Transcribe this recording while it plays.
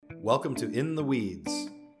Welcome to In the Weeds,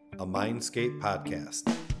 a Mindscape podcast.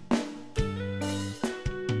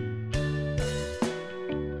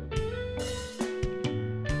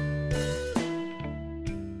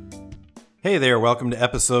 Hey there, welcome to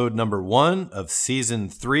episode number 1 of season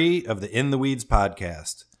 3 of the In the Weeds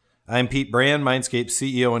podcast. I'm Pete Brand, Mindscape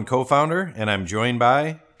CEO and co-founder, and I'm joined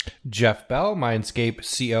by Jeff Bell, Mindscape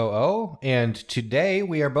COO, and today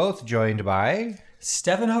we are both joined by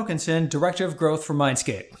Stephan Hokanson, Director of Growth for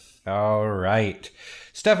Mindscape. All right.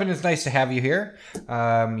 Stephan, it's nice to have you here.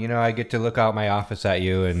 I get to look out my office at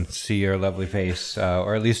you and see your lovely face,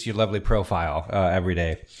 or at least your lovely profile every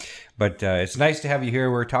day. But it's nice to have you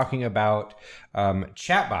here. We're talking about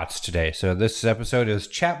chatbots today. So this episode is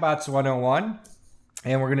Chatbots 101.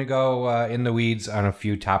 And we're going to go in the weeds on a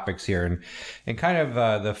few topics here. And kind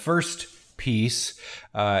of the first piece,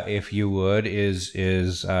 if you would, is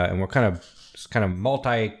and we're kind of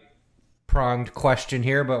multi-pronged question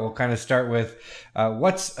here, but we'll kind of start with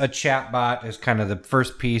what's a chatbot is kind of the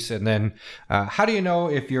first piece. And then how do you know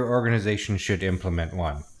if your organization should implement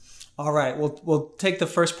one? All right, we'll take the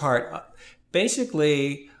first part.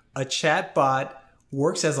 Basically, a chatbot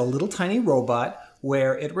works as a little tiny robot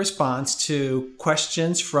where it responds to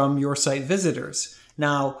questions from your site visitors.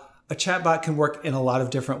 Now, a chatbot can work in a lot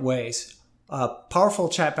of different ways. Powerful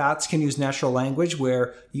chatbots can use natural language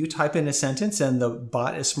where you type in a sentence and the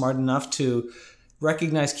bot is smart enough to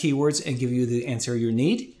recognize keywords and give you the answer you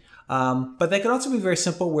need. But they can also be very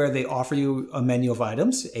simple where they offer you a menu of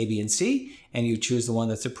items, A, B, and C, and you choose the one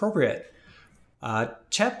that's appropriate.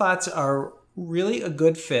 Chatbots are really a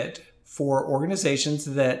good fit for organizations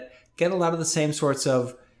that get a lot of the same sorts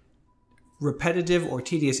of repetitive or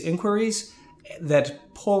tedious inquiries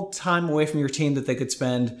that pull time away from your team that they could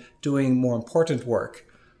spend doing more important work.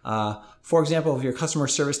 For example, if your customer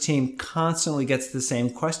service team constantly gets the same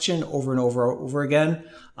question over and over again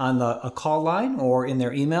on a call line or in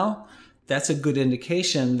their email, that's a good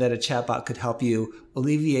indication that a chatbot could help you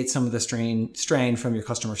alleviate some of the strain from your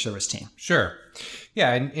customer service team. Sure.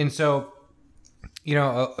 Yeah. And so,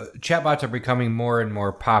 chatbots are becoming more and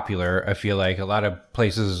more popular. I feel like a lot of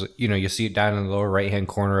places, you see it down in the lower right-hand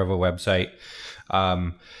corner of a website.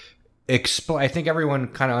 I think everyone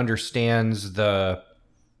kind of understands the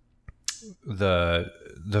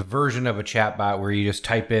version of a chatbot where you just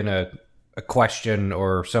type in a question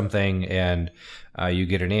or something and you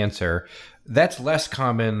get an answer. That's less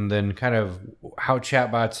common than kind of how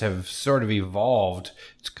chatbots have sort of evolved.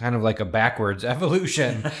 It's kind of like a backwards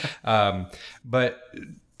evolution. But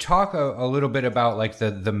talk a little bit about like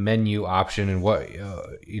the menu option and what,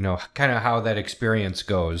 kind of how that experience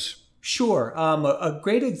goes. Sure. A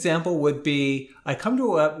great example would be I come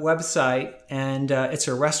to a website and it's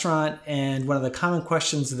a restaurant, and one of the common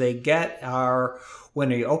questions they get are,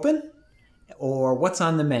 when are you open? Or what's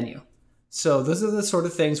on the menu? So those are the sort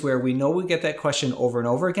of things where we know we get that question over and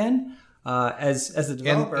over again. As a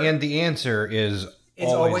developer, and the answer is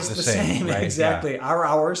always the same. Right? Exactly. Yeah. Our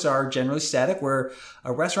hours are generally static. We're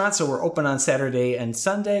a restaurant, so we're open on Saturday and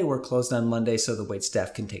Sunday. We're closed on Monday so the wait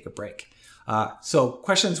staff can take a break. So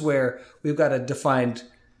questions where we've got a defined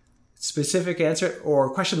specific answer or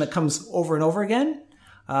a question that comes over and over again,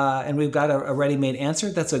 and we've got a ready-made answer,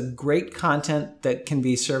 that's a great content that can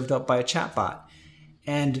be served up by a chatbot.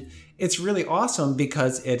 And it's really awesome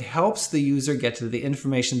because it helps the user get to the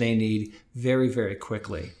information they need very, very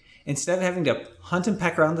quickly. Instead of having to hunt and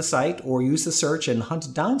peck around the site or use the search and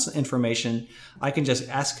hunt down some information, I can just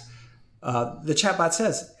ask. The chatbot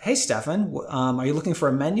says, "Hey, Stephan, are you looking for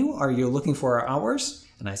a menu? Are you looking for our hours?"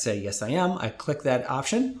 And I say, "Yes, I am." I click that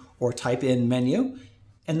option or type in menu,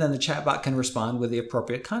 and then the chatbot can respond with the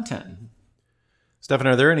appropriate content. Stephan,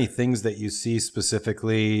 are there any things that you see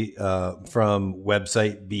specifically from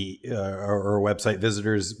website or website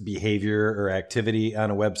visitors' behavior or activity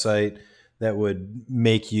on a website that would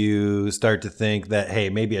make you start to think that, hey,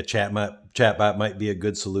 maybe a chatbot might be a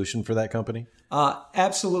good solution for that company?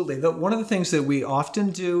 Absolutely. One of the things that we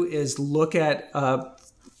often do is look at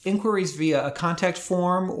inquiries via a contact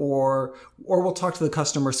form or we'll talk to the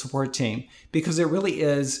customer support team, because it really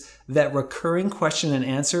is that recurring question and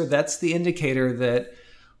answer. That's the indicator that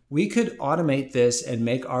we could automate this and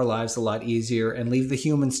make our lives a lot easier and leave the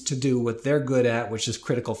humans to do what they're good at, which is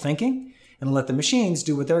critical thinking, and let the machines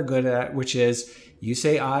do what they're good at, which is you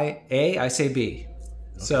say A, I say B.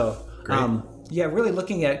 Okay. So, really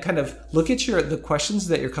looking at look at the questions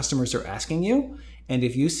that your customers are asking you. And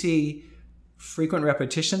if you see frequent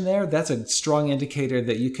repetition there, that's a strong indicator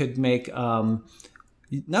that you could make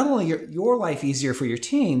not only your life easier for your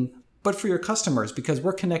team, but for your customers, because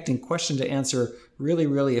we're connecting question to answer really,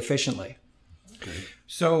 really efficiently.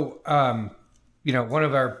 So one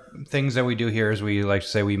of our things that we do here is we like to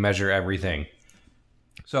say we measure everything.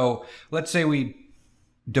 So let's say we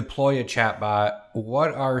deploy a chatbot.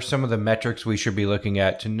 What are some of the metrics we should be looking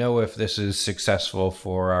at to know if this is successful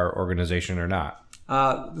for our organization or not?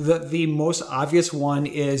 The most obvious one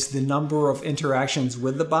is the number of interactions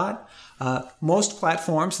with the bot. Most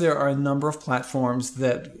platforms, there are a number of platforms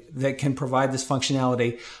that can provide this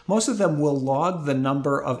functionality. Most of them will log the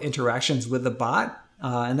number of interactions with the bot,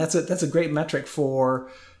 and that's a great metric for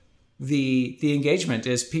the engagement.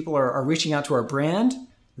 Is people are reaching out to our brand,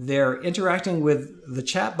 they're interacting with the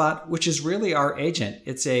chatbot, which is really our agent.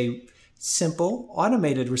 It's a simple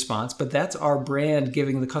automated response, but that's our brand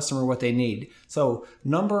giving the customer what they need. So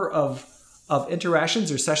number of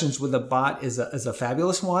interactions or sessions with the bot is a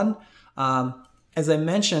fabulous one. As I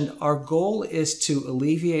mentioned, our goal is to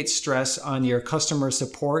alleviate stress on your customer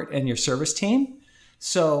support and your service team.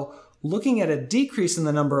 So looking at a decrease in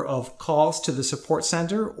the number of calls to the support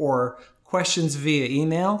center or questions via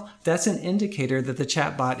email, that's an indicator that the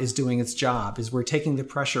chatbot is doing its job, is we're taking the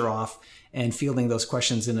pressure off and fielding those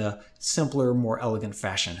questions in a simpler, more elegant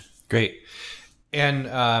fashion. Great.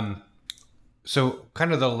 And so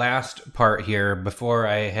kind of the last part here before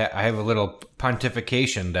I have a little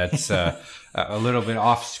pontification that's a little bit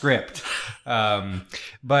off script.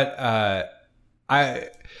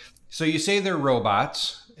 So you say they're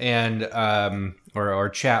robots and or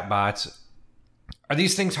chatbots. Are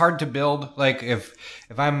these things hard to build? Like if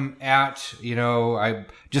I'm at, I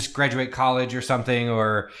just graduate college or something,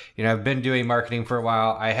 or, I've been doing marketing for a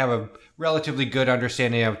while, I have a relatively good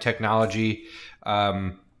understanding of technology.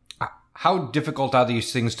 How difficult are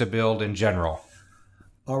these things to build in general?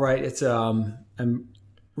 All right. It's I'm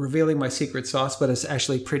revealing my secret sauce, but it's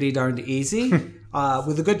actually pretty darned easy.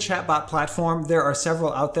 With a good chatbot platform, there are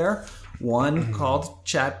several out there. One called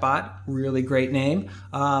Chatbot, really great name.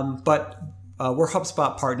 But we're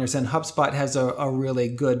HubSpot partners, and HubSpot has a really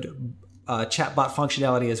good chatbot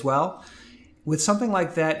functionality as well. With something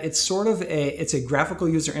like that, it's sort of it's a graphical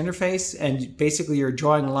user interface, and basically you're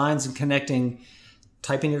drawing lines and connecting,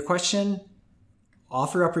 typing your question,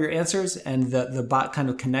 offer up your answers, and the bot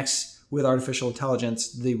kind of connects with artificial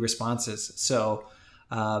intelligence the responses. So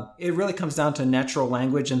it really comes down to natural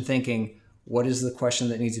language and thinking, what is the question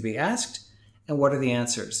that needs to be asked, and what are the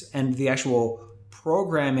answers? And the actual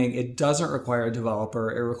programming, it doesn't require a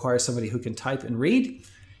developer. It requires somebody who can type and read,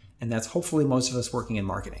 and that's hopefully most of us working in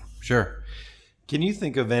marketing. Sure. Can you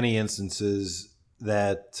think of any instances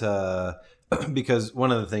that, because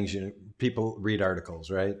one of the things, people read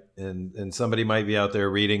articles, right? And somebody might be out there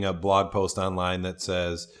reading a blog post online that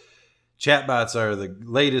says, chatbots are the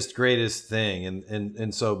latest, greatest thing.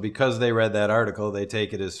 And so because they read that article, they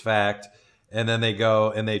take it as fact, and then they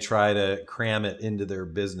go and they try to cram it into their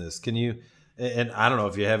business. Can you... And I don't know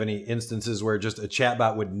if you have any instances where just a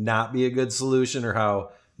chatbot would not be a good solution, or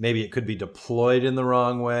how maybe it could be deployed in the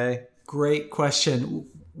wrong way. Great question.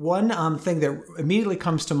 One thing that immediately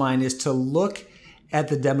comes to mind is to look at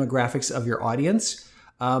the demographics of your audience.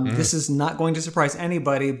 This is not going to surprise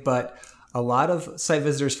anybody, but a lot of site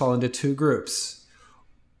visitors fall into two groups.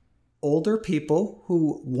 Older people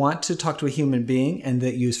who want to talk to a human being and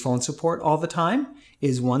that use phone support all the time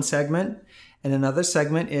is one segment. And another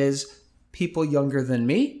segment is people younger than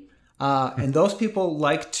me. And those people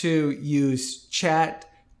like to use chat,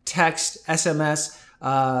 text, SMS.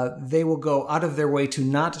 They will go out of their way to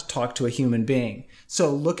not talk to a human being.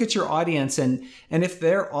 So look at your audience, and if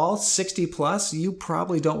they're all 60 plus, you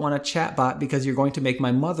probably don't want a chatbot, because you're going to make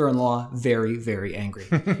my mother-in-law very, very angry.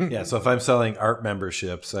 Yeah, so if I'm selling art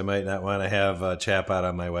memberships, I might not want to have a chatbot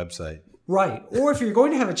on my website. Right. Or if you're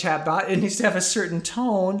going to have a chatbot, it needs to have a certain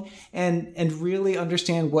tone and really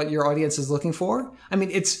understand what your audience is looking for. I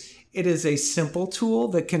mean, it is a simple tool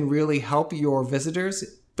that can really help your visitors,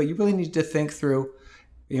 but you really need to think through,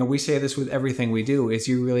 we say this with everything we do, is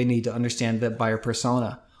you really need to understand the buyer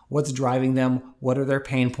persona. What's driving them? What are their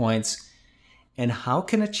pain points? And how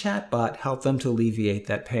can a chatbot help them to alleviate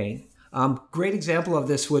that pain? Great example of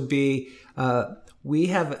this would be, we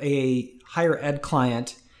have a higher ed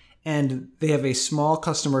client, and they have a small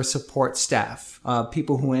customer support staff,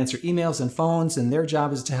 people who answer emails and phones, and their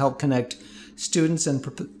job is to help connect students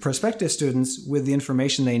and prospective students with the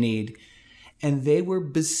information they need. And they were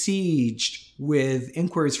besieged with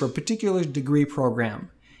inquiries for a particular degree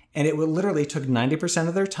program. And it literally took 90%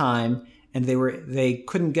 of their time, and they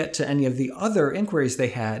couldn't get to any of the other inquiries they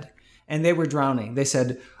had, and they were drowning. They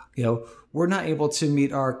said, we're not able to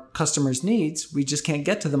meet our customers' needs. We just can't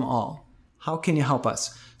get to them all. How can you help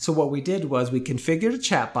us? So what we did was we configured a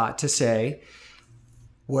chatbot to say,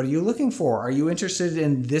 what are you looking for? Are you interested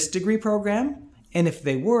in this degree program? And if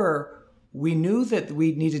they were, we knew that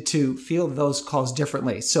we needed to field those calls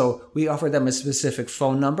differently. So we offered them a specific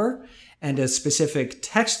phone number and a specific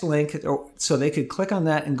text link so they could click on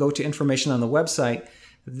that and go to information on the website.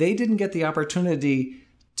 They didn't get the opportunity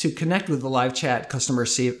to connect with the live chat customer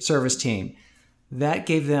service team. That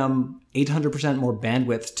gave them 800% more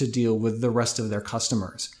bandwidth to deal with the rest of their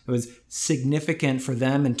customers. It was significant for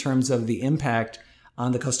them in terms of the impact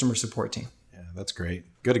on the customer support team. Yeah, that's great.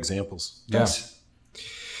 Good examples. Yes.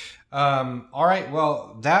 All right.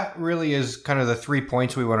 Well, that really is kind of the 3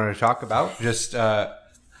 points we wanted to talk about. Just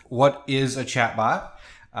what is a chatbot?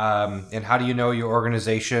 And how do you know your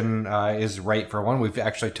organization is right for one? We've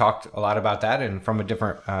actually talked a lot about that and from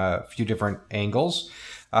a few different angles.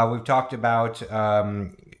 We've talked about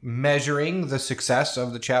measuring the success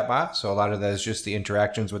of the chatbot. So a lot of that is just the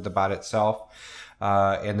interactions with the bot itself,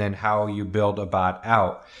 and then how you build a bot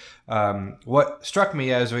out. What struck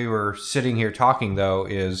me as we were sitting here talking, though,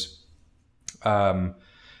 is, I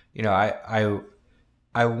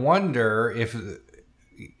wonder if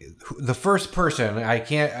the first person, I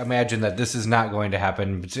can't imagine that this is not going to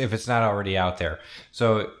happen if it's not already out there.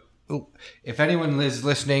 So if anyone is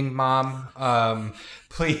listening, Mom,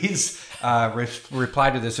 please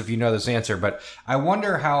reply to this if you know this answer. But I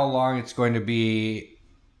wonder how long it's going to be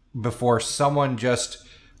before someone just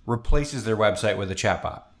replaces their website with a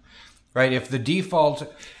chatbot, right? If the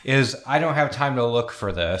default is, I don't have time to look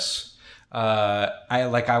for this,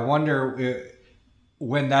 I wonder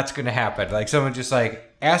when that's going to happen. Like someone just like,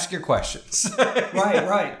 ask your questions.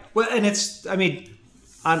 Right. Well, and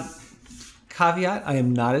on caveat, I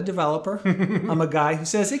am not a developer. I'm a guy who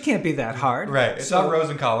says it can't be that hard. Right. It's not rows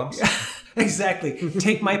and columns. Exactly.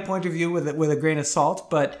 Take my point of view with a grain of salt,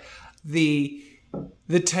 but the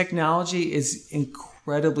technology is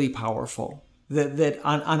incredibly powerful. That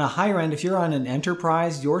on a higher end, if you're on an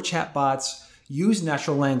enterprise, your chatbots use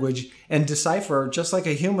natural language and decipher just like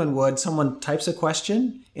a human would. Someone types a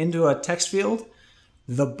question into a text field,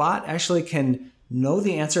 the bot actually can know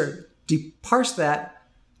the answer, parse that,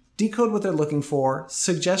 decode what they're looking for,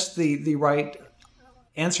 suggest the right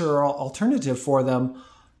answer or alternative for them,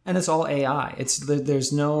 and it's all AI.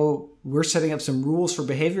 We're setting up some rules for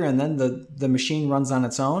behavior, and then the machine runs on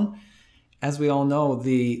its own. As we all know,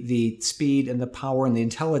 the speed and the power and the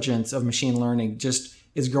intelligence of machine learning just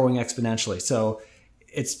is growing exponentially. So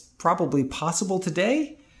it's probably possible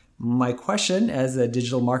today. My question as a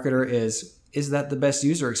digital marketer is that the best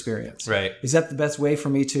user experience? Right. Is that the best way for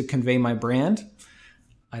me to convey my brand?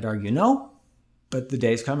 I'd argue no, but the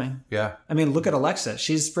day's coming. Yeah. I mean, look at Alexa.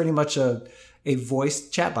 She's pretty much a voice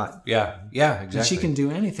chatbot. Yeah, exactly. And she can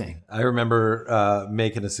do anything. I remember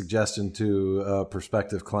making a suggestion to a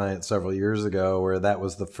prospective client several years ago where that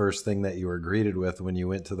was the first thing that you were greeted with when you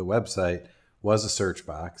went to the website was a search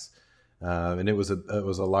box. And it was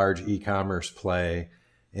a large e-commerce play.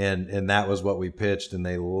 And that was what we pitched, and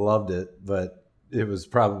they loved it. But it was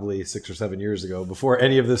probably 6 or 7 years ago before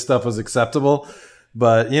any of this stuff was acceptable.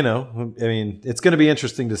 But, it's going to be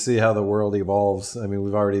interesting to see how the world evolves. I mean,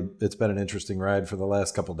 it's been an interesting ride for the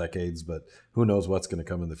last couple decades, but who knows what's going to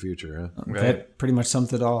come in the future. Huh? Right. That pretty much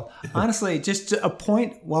sums it all. Honestly, just a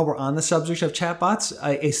point while we're on the subject of chatbots,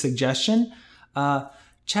 a suggestion.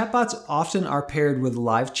 Chatbots often are paired with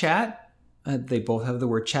live chat. They both have the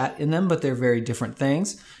word chat in them, but they're very different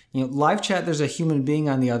things. Live chat, there's a human being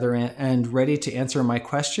on the other end ready to answer my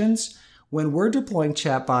questions. When we're deploying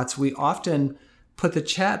chatbots, we often put the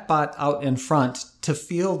chatbot out in front to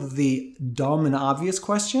field the dumb and obvious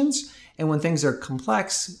questions. And when things are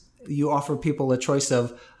complex, you offer people a choice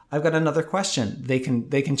of, I've got another question. They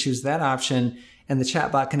can choose that option, and the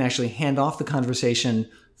chatbot can actually hand off the conversation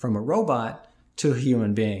from a robot to a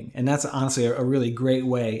human being. And that's honestly a really great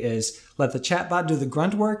way, is let the chatbot do the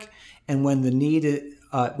grunt work. And when when it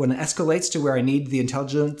escalates to where I need the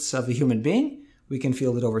intelligence of a human being, we can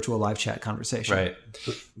field it over to a live chat conversation. Right.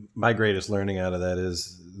 My greatest learning out of that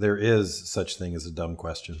is there is such thing as a dumb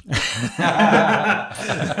question. A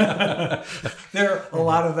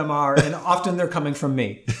lot of them are, and often they're coming from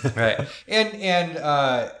me. Right. And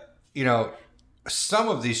some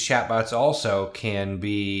of these chatbots also can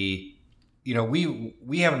be,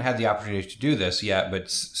 we haven't had the opportunity to do this yet,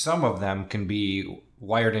 but some of them can be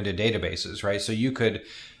wired into databases, right? So you could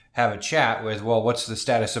have a chat with, well, what's the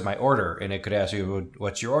status of my order? And it could ask you,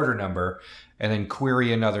 what's your order number? And then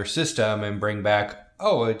query another system and bring back,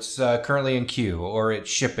 oh, it's currently in queue, or it's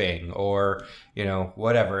shipping, or,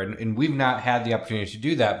 whatever. And we've not had the opportunity to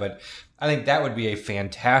do that, but I think that would be a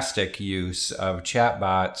fantastic use of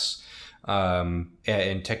chatbots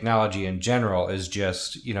and technology in general, is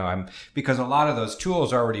just, because a lot of those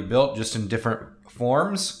tools are already built just in different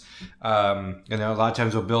forms. A lot of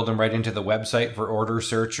times we'll build them right into the website for order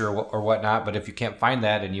search or whatnot. But if you can't find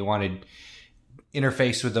that and you want to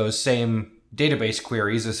interface with those same database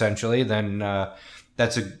queries, essentially, then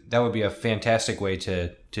that would be a fantastic way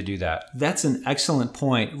to do that. That's an excellent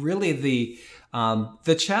point. Really, the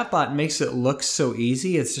chatbot makes it look so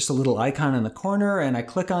easy. It's just a little icon in the corner, and I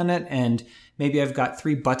click on it, and maybe I've got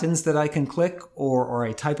 3 buttons that I can click, or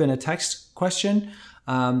I type in a text question.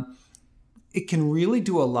 It can really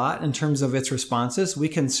do a lot in terms of its responses. We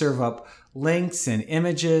can serve up links and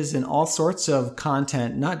images and all sorts of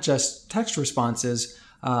content, not just text responses.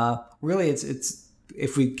 Really, it's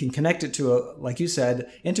if we can connect it to like you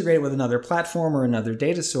said, integrate it with another platform or another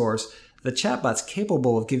data source, the chatbot's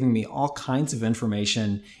capable of giving me all kinds of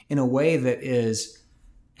information in a way that is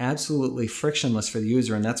absolutely frictionless for the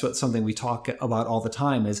user. And that's something we talk about all the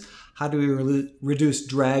time is how do we reduce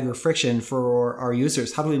drag or friction for our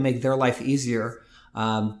users? How do we make their life easier?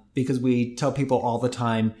 Because we tell people all the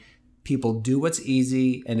time, people do what's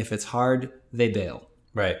easy, and if it's hard, they bail.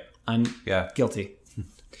 Right. I'm guilty.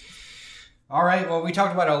 All right. Well, we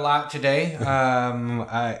talked about a lot today.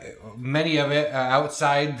 Many of it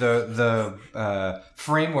outside the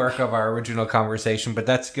framework of our original conversation, but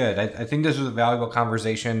that's good. I think this was a valuable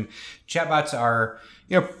conversation. Chatbots are,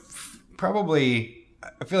 probably,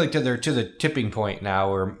 I feel like to the tipping point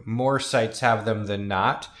now, where more sites have them than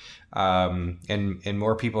not. And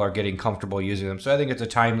more people are getting comfortable using them. So I think it's a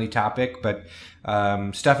timely topic. But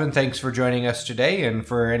Stephan, thanks for joining us today. And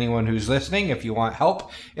for anyone who's listening, if you want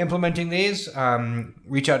help implementing these,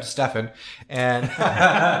 reach out to Stephan, and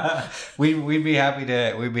we'd be happy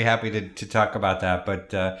to talk about that.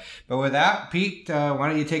 But with that, Pete, why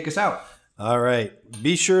don't you take us out? All right.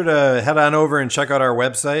 Be sure to head on over and check out our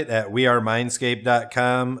website at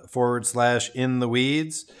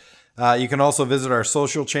wearemindscape.com/intheweeds. You can also visit our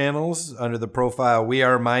social channels under the profile We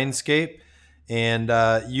Are Mindscape, and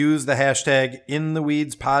use the hashtag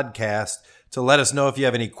InTheWeedsPodcast to let us know if you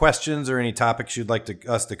have any questions or any topics you'd like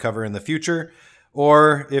us to cover in the future.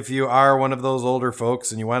 Or if you are one of those older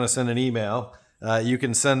folks and you want to send an email, you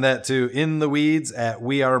can send that to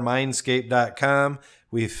intheweeds@wearemindscape.com.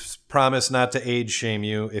 We've promised not to age shame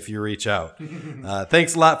you if you reach out.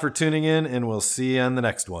 Thanks a lot for tuning in, and we'll see you on the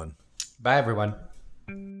next one. Bye, everyone.